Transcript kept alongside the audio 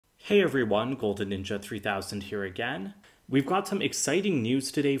Hey everyone, Golden Ninja 3000 here again. We've got some exciting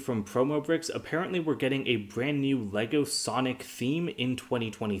news today from Promobricks. Apparently we're getting a brand new LEGO Sonic theme in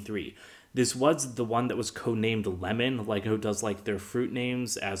 2023. This was the one that was codenamed Lemon. LEGO does like their fruit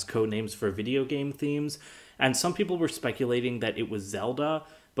names as codenames for video game themes. And some people were speculating that it was Zelda,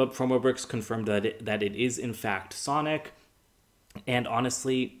 but Promobricks confirmed that it is in fact Sonic. And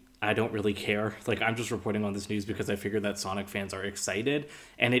honestly, I don't really care. Like, I'm just reporting on this news because I figured that Sonic fans are excited.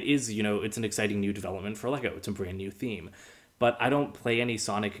 And it is, it's an exciting new development for LEGO. It's a brand new theme. But I don't play any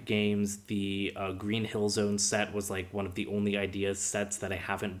Sonic games. The Green Hill Zone set was like one of the only Ideas sets that I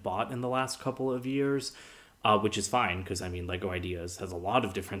haven't bought in the last couple of years, which is fine because, I mean, LEGO Ideas has a lot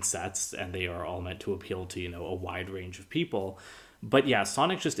of different sets and they are all meant to appeal to, a wide range of people. But yeah,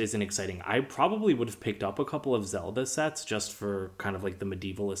 Sonic just isn't exciting. I probably would have picked up a couple of Zelda sets just for kind of like the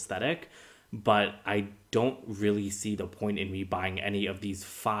medieval aesthetic, but I don't really see the point in me buying any of these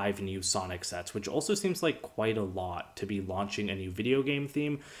 5 new Sonic sets, which also seems like quite a lot to be launching a new video game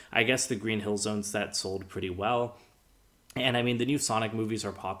theme. I guess the Green Hill Zone set sold pretty well. And I mean, the new Sonic movies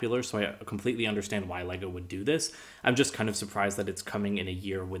are popular, so I completely understand why LEGO would do this. I'm just kind of surprised that it's coming in a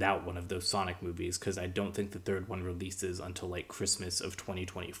year without one of those Sonic movies, because I don't think the third one releases until like Christmas of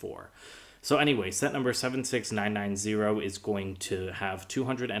 2024. So anyway, set number 76990 is going to have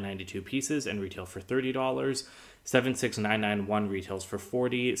 292 pieces and retail for $30. 76991 retails for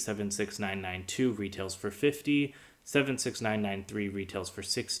 $40. 76992 retails for $50. 76993 retails for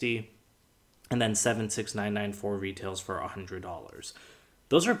 $60. And then 76994 retails for $100.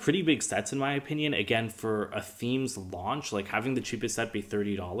 Those are pretty big sets in my opinion. Again, for a theme's launch, like having the cheapest set be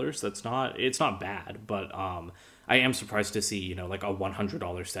 $30, it's not bad, but I am surprised to see, like a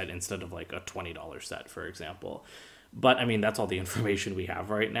 $100 set instead of like a $20 set, for example. But I mean, that's all the information we have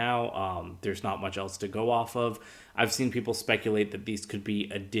right now. There's not much else to go off of. I've seen people speculate that these could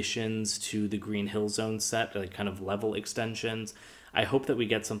be additions to the Green Hill Zone set, like kind of level extensions. I hope that we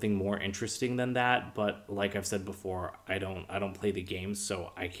get something more interesting than that, but like I've said before, I don't play the games,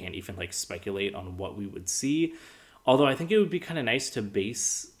 so I can't even like speculate on what we would see. Although I think it would be kind of nice to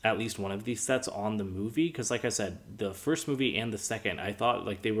base at least one of these sets on the movie, because like I said, the first movie and the second, I thought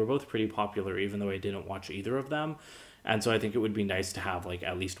like they were both pretty popular, even though I didn't watch either of them. And so I think it would be nice to have like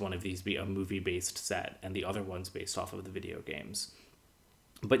at least one of these be a movie-based set and the other ones based off of the video games.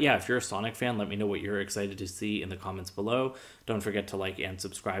 But yeah, if you're a Sonic fan, let me know what you're excited to see in the comments below. Don't forget to like and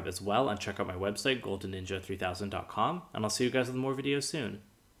subscribe as well, and check out my website, goldenninja3000.com, and I'll see you guys with more videos soon.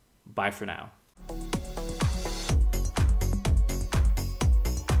 Bye for now.